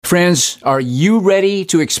Friends, are you ready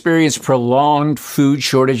to experience prolonged food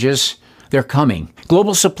shortages? They're coming.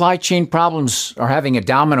 Global supply chain problems are having a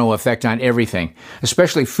domino effect on everything,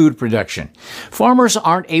 especially food production. Farmers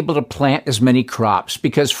aren't able to plant as many crops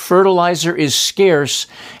because fertilizer is scarce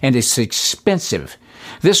and it's expensive.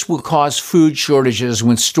 This will cause food shortages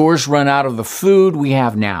when stores run out of the food we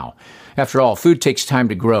have now. After all, food takes time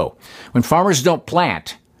to grow. When farmers don't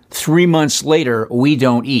plant, 3 months later, we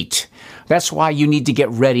don't eat. That's why you need to get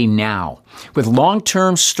ready now with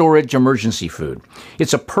long-term storage emergency food.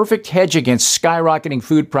 It's a perfect hedge against skyrocketing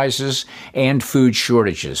food prices and food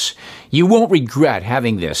shortages. You won't regret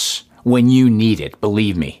having this when you need it,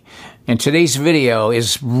 believe me. And today's video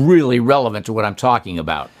is really relevant to what I'm talking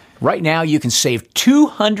about. Right now, you can save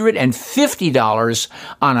 $250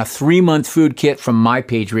 on a 3-month food kit from My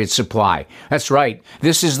Patriot Supply. That's right.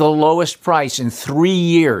 This is the lowest price in 3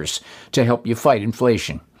 years to help you fight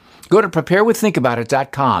inflation. Go to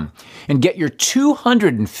preparewiththinkaboutit.com and get your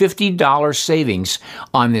 $250 savings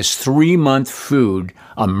on this 3-month food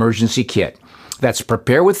emergency kit. That's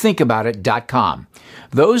preparewiththinkaboutit.com.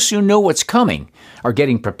 Those who know what's coming are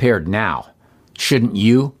getting prepared now. Shouldn't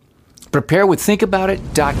you?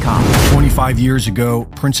 preparewiththinkaboutit.com. 25 years ago,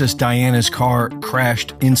 Princess Diana's car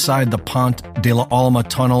crashed inside the Pont de la Alma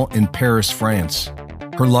tunnel in Paris, France.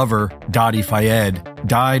 Her lover, Dadi Fayed,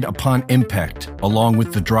 died upon impact, along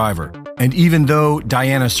with the driver. And even though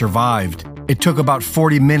Diana survived, it took about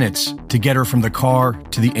 40 minutes to get her from the car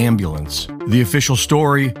to the ambulance. The official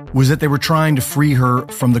story was that they were trying to free her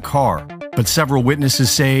from the car, but several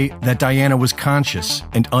witnesses say that Diana was conscious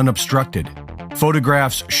and unobstructed.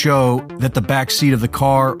 Photographs show that the back seat of the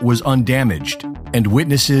car was undamaged, and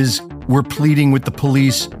witnesses were pleading with the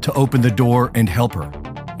police to open the door and help her.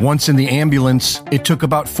 Once in the ambulance, it took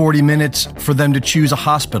about 40 minutes for them to choose a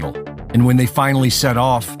hospital, and when they finally set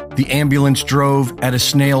off, the ambulance drove at a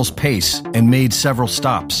snail's pace and made several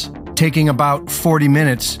stops, taking about 40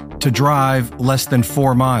 minutes to drive less than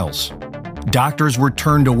 4 miles. Doctors were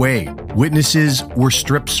turned away, witnesses were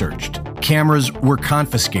strip-searched, cameras were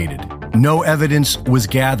confiscated, no evidence was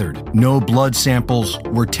gathered, no blood samples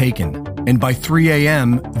were taken, and by 3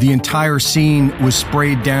 a.m., the entire scene was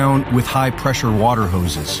sprayed down with high-pressure water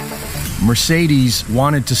hoses. Mercedes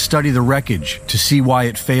wanted to study the wreckage to see why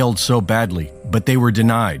it failed so badly, but they were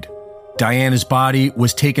denied. Diana's body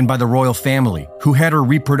was taken by the royal family, who had her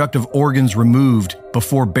reproductive organs removed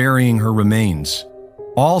before burying her remains.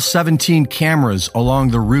 All 17 cameras along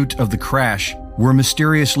the route of the crash were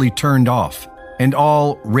mysteriously turned off, and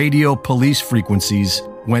all radio police frequencies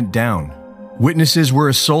went down. Witnesses were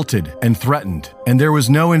assaulted and threatened, and there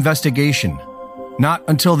was no investigation. Not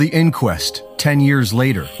until the inquest 10 years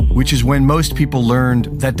later, which is when most people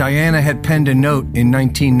learned that Diana had penned a note in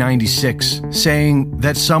 1996 saying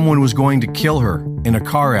that someone was going to kill her in a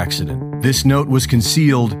car accident. This note was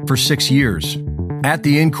concealed for 6 years. At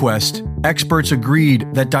the inquest, experts agreed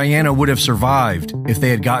that Diana would have survived if they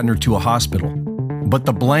had gotten her to a hospital. But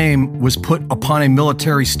the blame was put upon a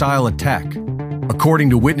military-style attack. According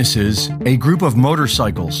to witnesses, a group of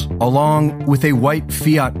motorcycles, along with a white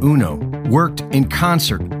Fiat Uno, worked in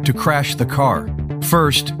concert to crash the car.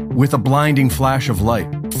 First, with a blinding flash of light,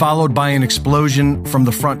 followed by an explosion from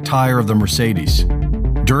the front tire of the Mercedes.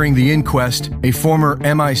 During the inquest, a former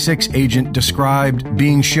MI6 agent described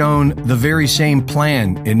being shown the very same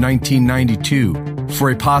plan in 1992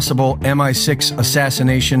 for a possible MI6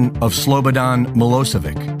 assassination of Slobodan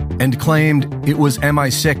Milosevic, and claimed it was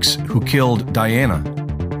MI6 who killed Diana.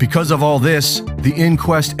 Because of all this, the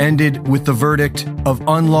inquest ended with the verdict of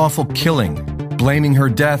unlawful killing, blaming her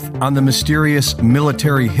death on the mysterious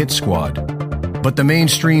military hit squad. But the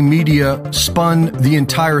mainstream media spun the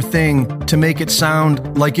entire thing to make it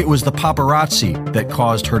sound like it was the paparazzi that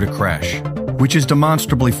caused her to crash, which is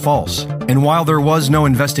demonstrably false. And while there was no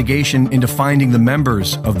investigation into finding the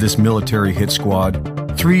members of this military hit squad,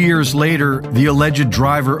 3 years later, the alleged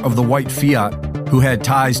driver of the white Fiat, who had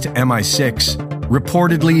ties to MI6,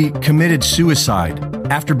 reportedly committed suicide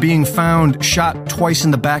after being found shot twice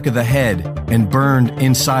in the back of the head and burned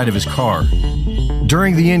inside of his car.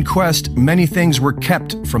 During the inquest, many things were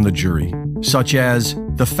kept from the jury, such as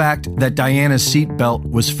the fact that Diana's seatbelt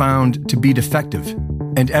was found to be defective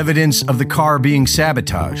and evidence of the car being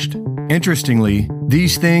sabotaged. Interestingly,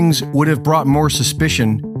 these things would have brought more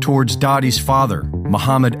suspicion towards Dadi's father,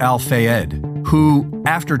 Mohammed Al Fayed, who,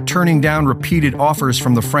 after turning down repeated offers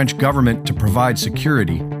from the French government to provide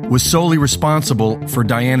security, was solely responsible for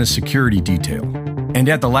Diana's security detail, and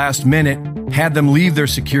at the last minute, had them leave their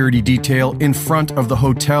security detail in front of the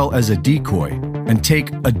hotel as a decoy and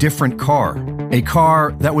take a different car, a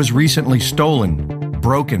car that was recently stolen,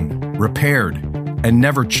 broken, repaired, and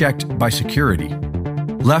never checked by security.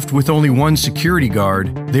 Left with only one security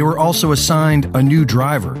guard, they were also assigned a new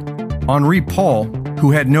driver. Henri Paul,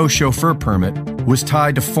 who had no chauffeur permit, was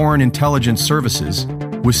tied to Foreign Intelligence Services,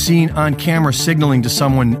 was seen on camera signaling to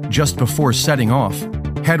someone just before setting off,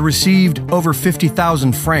 had received over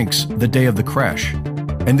 50,000 francs the day of the crash.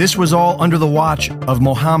 And this was all under the watch of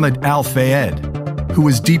Mohammed Al-Fayed, who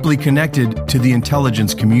was deeply connected to the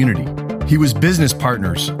intelligence community. He was business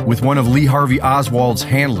partners with one of Lee Harvey Oswald's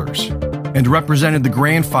handlers and represented the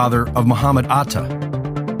grandfather of Muhammad Atta.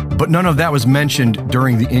 But none of that was mentioned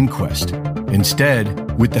during the inquest.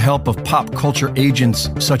 Instead, with the help of pop culture agents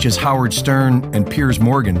such as Howard Stern and Piers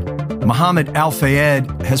Morgan, Mohammed Al-Fayed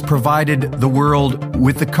has provided the world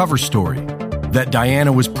with the cover story that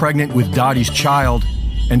Diana was pregnant with Dottie's child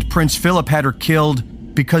and Prince Philip had her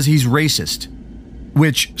killed because he's racist,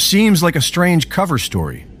 which seems like a strange cover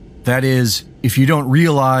story. That is, if you don't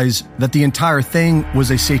realize that the entire thing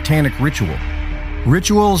was a satanic ritual.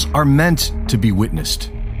 Rituals are meant to be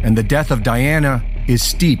witnessed, and the death of Diana is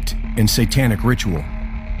steeped in satanic ritual.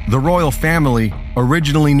 The royal family,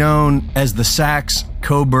 originally known as the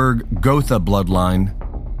Saxe-Coburg-Gotha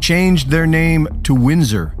bloodline, changed their name to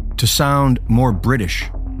Windsor to sound more British.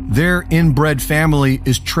 Their inbred family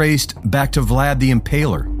is traced back to Vlad the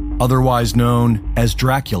Impaler, otherwise known as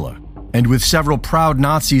Dracula. And with several proud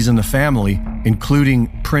Nazis in the family,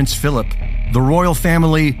 including Prince Philip, the royal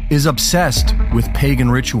family is obsessed with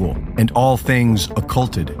pagan ritual and all things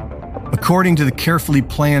occulted. According to the carefully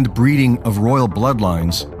planned breeding of royal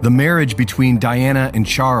bloodlines, the marriage between Diana and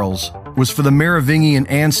Charles was for the Merovingian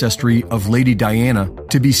ancestry of Lady Diana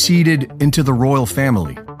to be seeded into the royal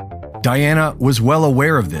family. Diana was well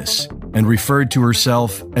aware of this and referred to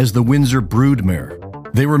herself as the Windsor Broodmare.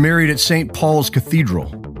 They were married at St. Paul's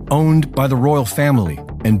Cathedral, owned by the royal family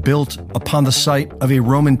and built upon the site of a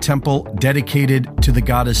Roman temple dedicated to the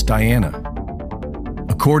goddess Diana.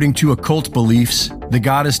 According to occult beliefs, the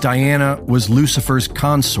goddess Diana was Lucifer's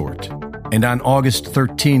consort, and on August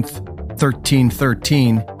 13th,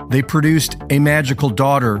 1313, they produced a magical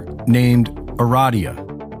daughter named Aradia.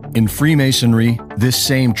 In Freemasonry, this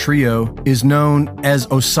same trio is known as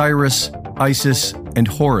Osiris, Isis, and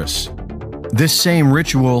Horus. This same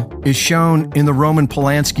ritual is shown in the Roman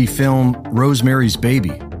Polanski film Rosemary's Baby,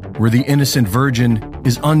 where the innocent virgin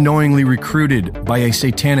is unknowingly recruited by a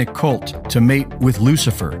satanic cult to mate with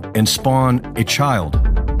Lucifer and spawn a child.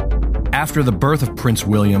 After the birth of Prince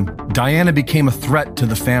William, Diana became a threat to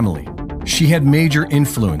the family. She had major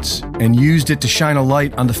influence and used it to shine a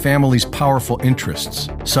light on the family's powerful interests,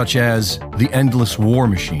 such as the endless war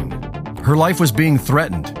machine. Her life was being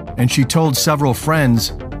threatened, and she told several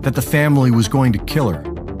friends that the family was going to kill her.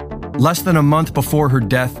 Less than a month before her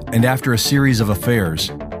death and after a series of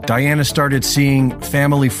affairs, Diana started seeing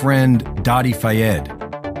family friend Dadi Fayed,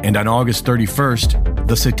 and on August 31st,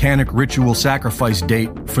 the satanic ritual sacrifice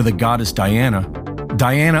date for the goddess Diana,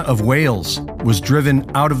 Diana of Wales was driven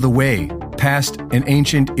out of the way past an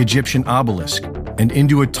ancient Egyptian obelisk and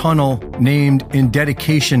into a tunnel named in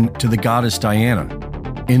dedication to the goddess Diana.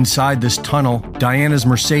 Inside this tunnel, Diana's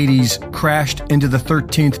Mercedes crashed into the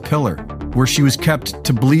 13th pillar, where she was kept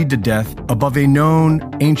to bleed to death above a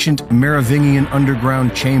known ancient Merovingian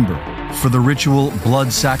underground chamber for the ritual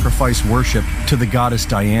blood sacrifice worship to the goddess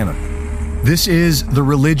Diana. This is the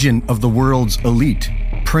religion of the world's elite.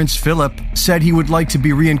 Prince Philip said he would like to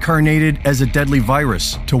be reincarnated as a deadly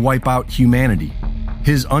virus to wipe out humanity.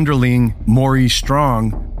 His underling, Maurice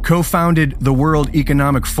Strong, co-founded the World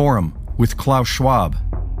Economic Forum with Klaus Schwab.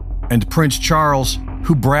 And Prince Charles,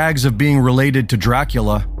 who brags of being related to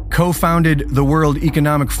Dracula, co-founded the World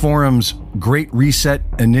Economic Forum's Great Reset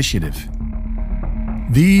Initiative.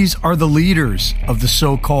 These are the leaders of the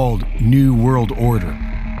so-called New World Order.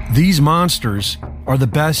 These monsters are the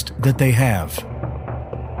best that they have.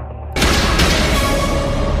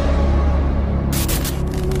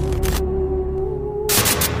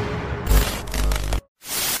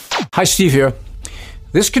 Hi, Steve here.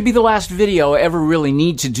 This could be the last video I ever really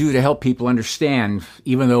need to do to help people understand,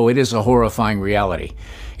 even though it is a horrifying reality.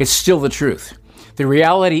 It's still the truth. The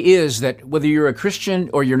reality is that whether you're a Christian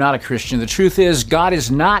or you're not a Christian, the truth is God is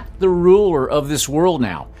not the ruler of this world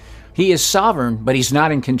now. He is sovereign, but he's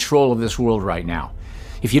not in control of this world right now.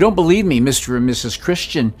 If you don't believe me, Mr. and Mrs.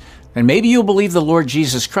 Christian, then maybe you'll believe the Lord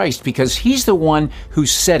Jesus Christ, because he's the one who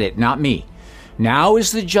said it, not me. Now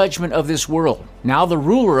is the judgment of this world. Now the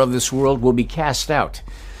ruler of this world will be cast out.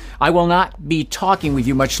 I will not be talking with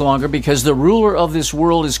you much longer because the ruler of this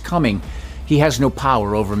world is coming. He has no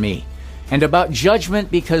power over me. And about judgment,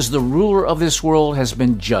 because the ruler of this world has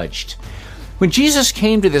been judged. When Jesus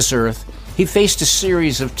came to this earth, he faced a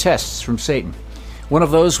series of tests from Satan. One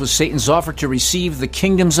of those was Satan's offer to receive the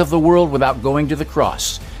kingdoms of the world without going to the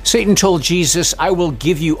cross. Satan told Jesus, "I will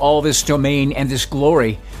give you all this domain and this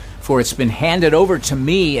glory, for it's been handed over to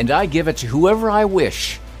me, and I give it to whoever I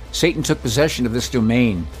wish." Satan took possession of this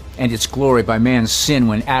domain and its glory by man's sin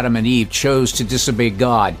when Adam and Eve chose to disobey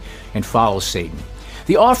God and follow Satan.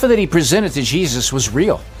 The offer that he presented to Jesus was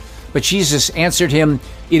real, but Jesus answered him,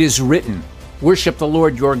 "It is written, worship the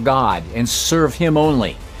Lord your God and serve him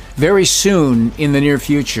only." Very soon, in the near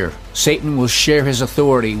future, Satan will share his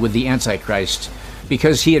authority with the Antichrist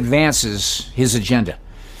because he advances his agenda.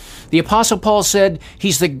 The Apostle Paul said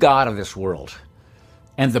he's the god of this world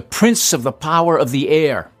and the prince of the power of the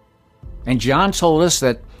air. And John told us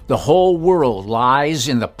that the whole world lies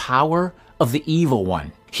in the power of the evil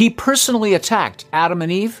one. He personally attacked Adam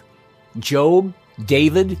and Eve, Job,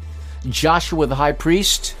 David, Joshua the high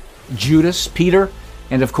priest, Judas, Peter,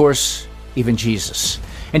 and of course, even Jesus.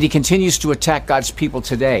 And he continues to attack God's people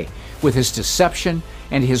today with his deception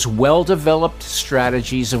and his well-developed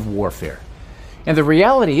strategies of warfare. And the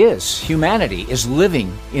reality is, humanity is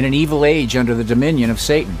living in an evil age under the dominion of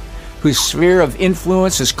Satan, whose sphere of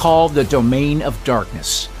influence is called the domain of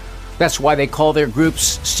darkness. That's why they call their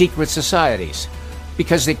groups secret societies,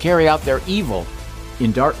 because they carry out their evil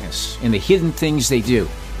in darkness, in the hidden things they do.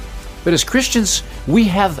 But as Christians, we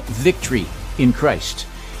have victory in Christ.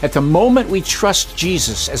 At the moment we trust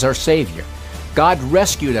Jesus as our Savior, God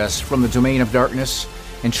rescued us from the domain of darkness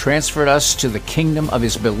and transferred us to the kingdom of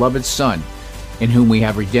His beloved Son, in whom we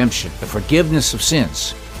have redemption, the forgiveness of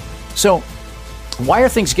sins. So, why are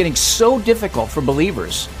things getting so difficult for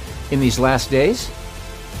believers in these last days?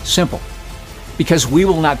 Simple. Because we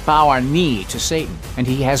will not bow our knee to Satan, and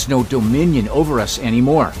he has no dominion over us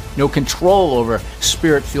anymore, no control over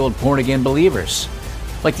Spirit-filled, born-again believers.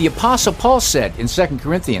 Like the Apostle Paul said in 2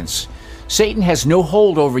 Corinthians, Satan has no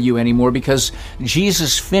hold over you anymore because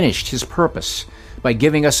Jesus finished his purpose by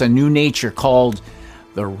giving us a new nature called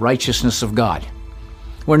the righteousness of God.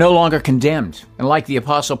 We're no longer condemned, and like the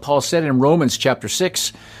Apostle Paul said in Romans chapter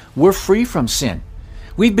 6, we're free from sin.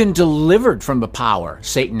 We've been delivered from the power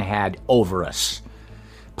Satan had over us.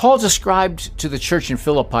 Paul described to the church in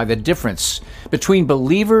Philippi the difference between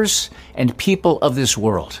believers and people of this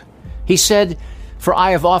world. He said, "For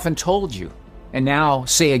I have often told you, and now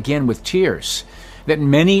say again with tears, that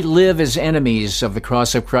many live as enemies of the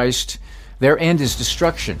cross of Christ. Their end is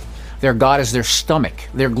destruction. Their God is their stomach.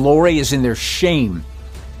 Their glory is in their shame,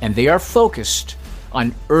 and they are focused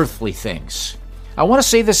on earthly things." I want to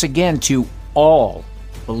say this again to all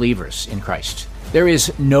believers in Christ. There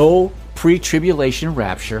is no pre-tribulation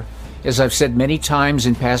rapture, as I've said many times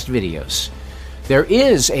in past videos. There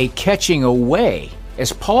is a catching away,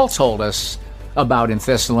 as Paul told us about in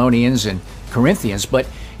Thessalonians and Corinthians, but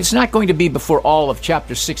it's not going to be before all of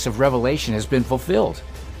chapter 6 of Revelation has been fulfilled.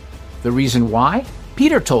 The reason why?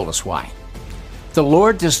 Peter told us why. The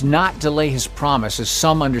Lord does not delay his promise, as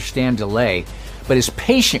some understand delay, but is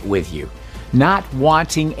patient with you, not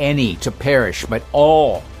wanting any to perish, but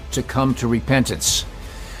all to come to repentance.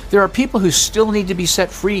 There are people who still need to be set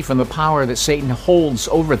free from the power that Satan holds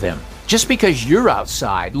over them. Just because you're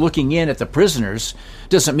outside looking in at the prisoners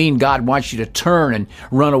doesn't mean God wants you to turn and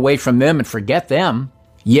run away from them and forget them.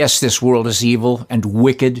 Yes, this world is evil and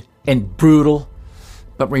wicked and brutal,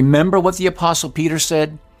 but remember what the Apostle Peter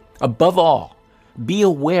said? Above all, be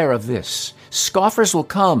aware of this. Scoffers will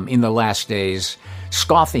come in the last days,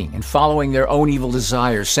 scoffing and following their own evil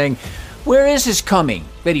desires, saying, "Where is his coming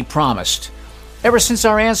that he promised? Ever since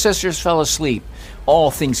our ancestors fell asleep,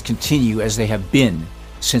 all things continue as they have been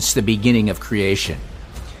since the beginning of creation."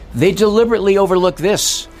 They deliberately overlook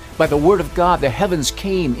this. By the word of God, the heavens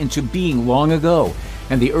came into being long ago,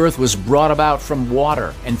 and the earth was brought about from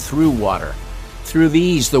water and through water. Through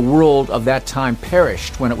these, the world of that time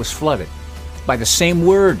perished when it was flooded. By the same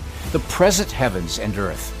word, the present heavens and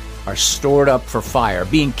earth are stored up for fire,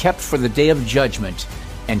 being kept for the day of judgment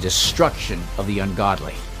and destruction of the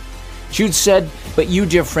ungodly. Jude said, "But you,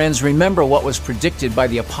 dear friends, remember what was predicted by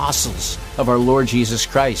the apostles of our Lord Jesus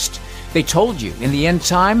Christ. They told you, in the end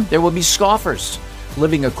time, there will be scoffers,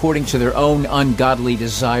 living according to their own ungodly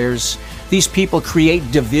desires. These people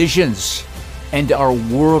create divisions and are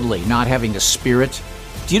worldly, not having a spirit."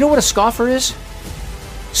 Do you know what a scoffer is?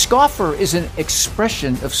 Scoffer is an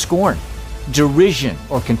expression of scorn, derision,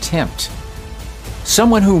 or contempt.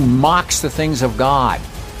 Someone who mocks the things of God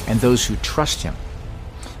and those who trust Him.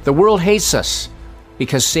 The world hates us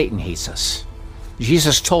because Satan hates us.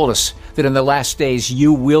 Jesus told us that in the last days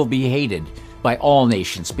you will be hated by all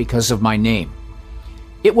nations because of my name.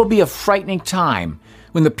 It will be a frightening time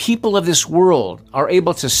when the people of this world are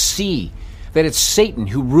able to see that it's Satan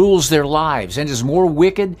who rules their lives and is more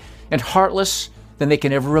wicked and heartless than they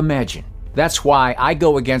can ever imagine. That's why I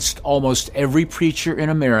go against almost every preacher in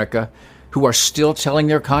America who are still telling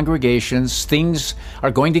their congregations things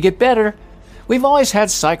are going to get better. We've always had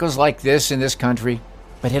cycles like this in this country,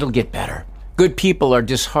 but it'll get better. Good people are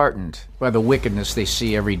disheartened by the wickedness they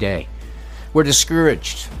see every day. We're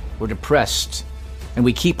discouraged, we're depressed, and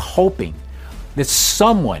we keep hoping that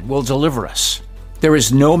someone will deliver us. There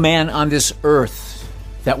is no man on this earth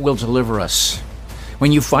that will deliver us.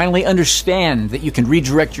 When you finally understand that you can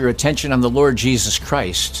redirect your attention on the Lord Jesus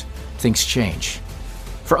Christ, things change.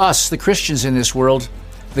 For us, the Christians in this world,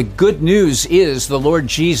 the good news is the Lord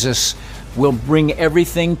Jesus will bring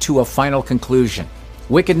everything to a final conclusion.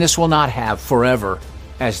 Wickedness will not have forever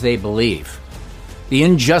as they believe. The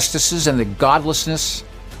injustices and the godlessness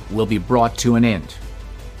will be brought to an end.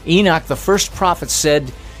 Enoch, the first prophet,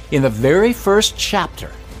 said in the very first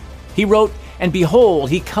chapter, he wrote, "And behold,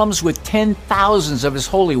 he comes with 10,000s of his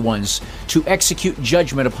holy ones to execute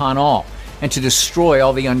judgment upon all, and to destroy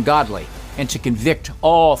all the ungodly, and to convict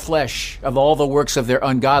all flesh of all the works of their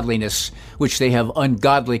ungodliness, which they have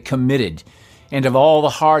ungodly committed, and of all the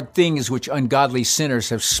hard things which ungodly sinners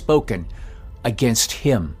have spoken against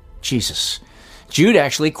him," Jesus. Jude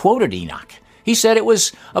actually quoted Enoch. He said it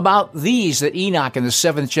was about these that Enoch in the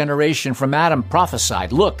 7th generation from Adam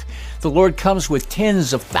prophesied. Look, the Lord comes with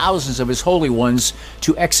tens of thousands of his holy ones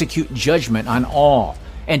to execute judgment on all,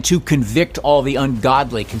 and to convict all the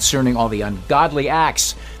ungodly concerning all the ungodly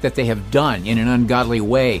acts that they have done in an ungodly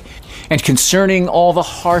way, and concerning all the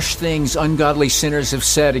harsh things ungodly sinners have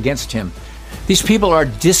said against him. These people are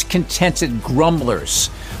discontented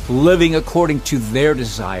grumblers, living according to their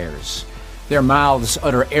desires. Their mouths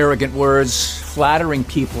utter arrogant words, flattering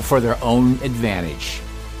people for their own advantage.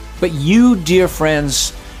 But you, dear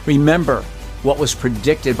friends, remember what was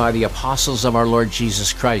predicted by the apostles of our Lord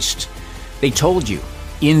Jesus Christ. They told you,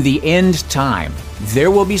 in the end time,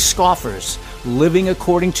 there will be scoffers living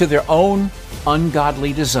according to their own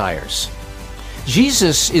ungodly desires.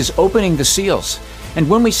 Jesus is opening the seals, and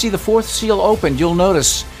when we see the 4th seal opened, you'll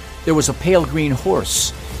notice there was a pale green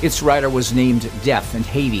horse. Its rider was named Death, and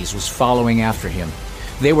Hades was following after him.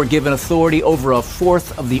 They were given authority over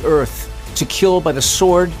 1/4 of the earth to kill by the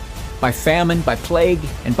sword, by famine, by plague,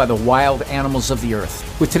 and by the wild animals of the earth.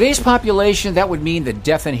 With today's population, that would mean that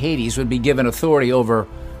Death and Hades would be given authority over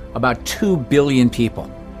about 2 billion people.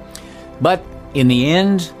 But in the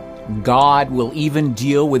end, God will even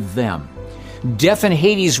deal with them. Death and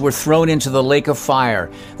Hades were thrown into the lake of fire.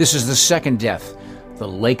 This is the second death, the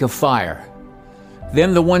lake of fire.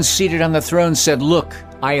 Then the one seated on the throne said, "Look,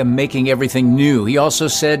 I am making everything new." He also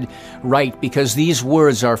said, "Write, because these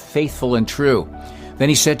words are faithful and true." Then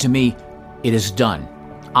he said to me, "It is done.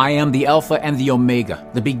 I am the Alpha and the Omega,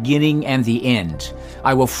 the beginning and the end.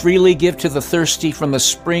 I will freely give to the thirsty from the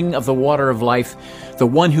spring of the water of life. The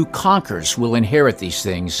one who conquers will inherit these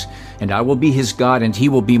things, and I will be his God, and he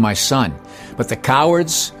will be my son. But the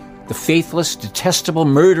cowards, the faithless, detestable,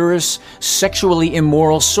 murderers, sexually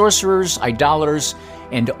immoral, sorcerers, idolaters,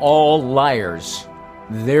 and all liars,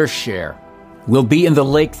 their share will be in the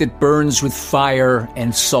lake that burns with fire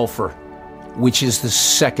and sulfur, which is the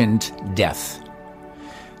second death.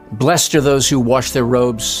 Blessed are those who wash their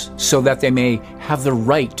robes, so that they may have the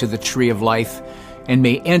right to the tree of life and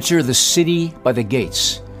may enter the city by the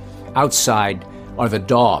gates. Outside are the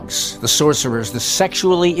dogs, the sorcerers, the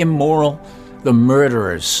sexually immoral, the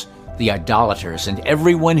murderers, the idolaters, and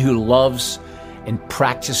everyone who loves and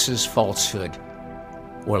practices falsehood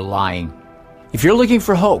or lying. If you're looking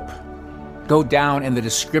for hope, go down in the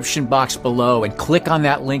description box below and click on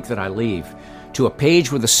that link that I leave to a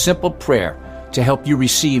page with a simple prayer to help you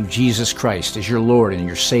receive Jesus Christ as your Lord and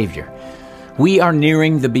your Savior. We are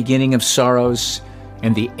nearing the beginning of sorrows,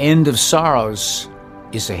 and the end of sorrows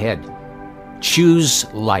is ahead. Choose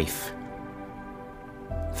life.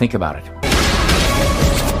 Think about it.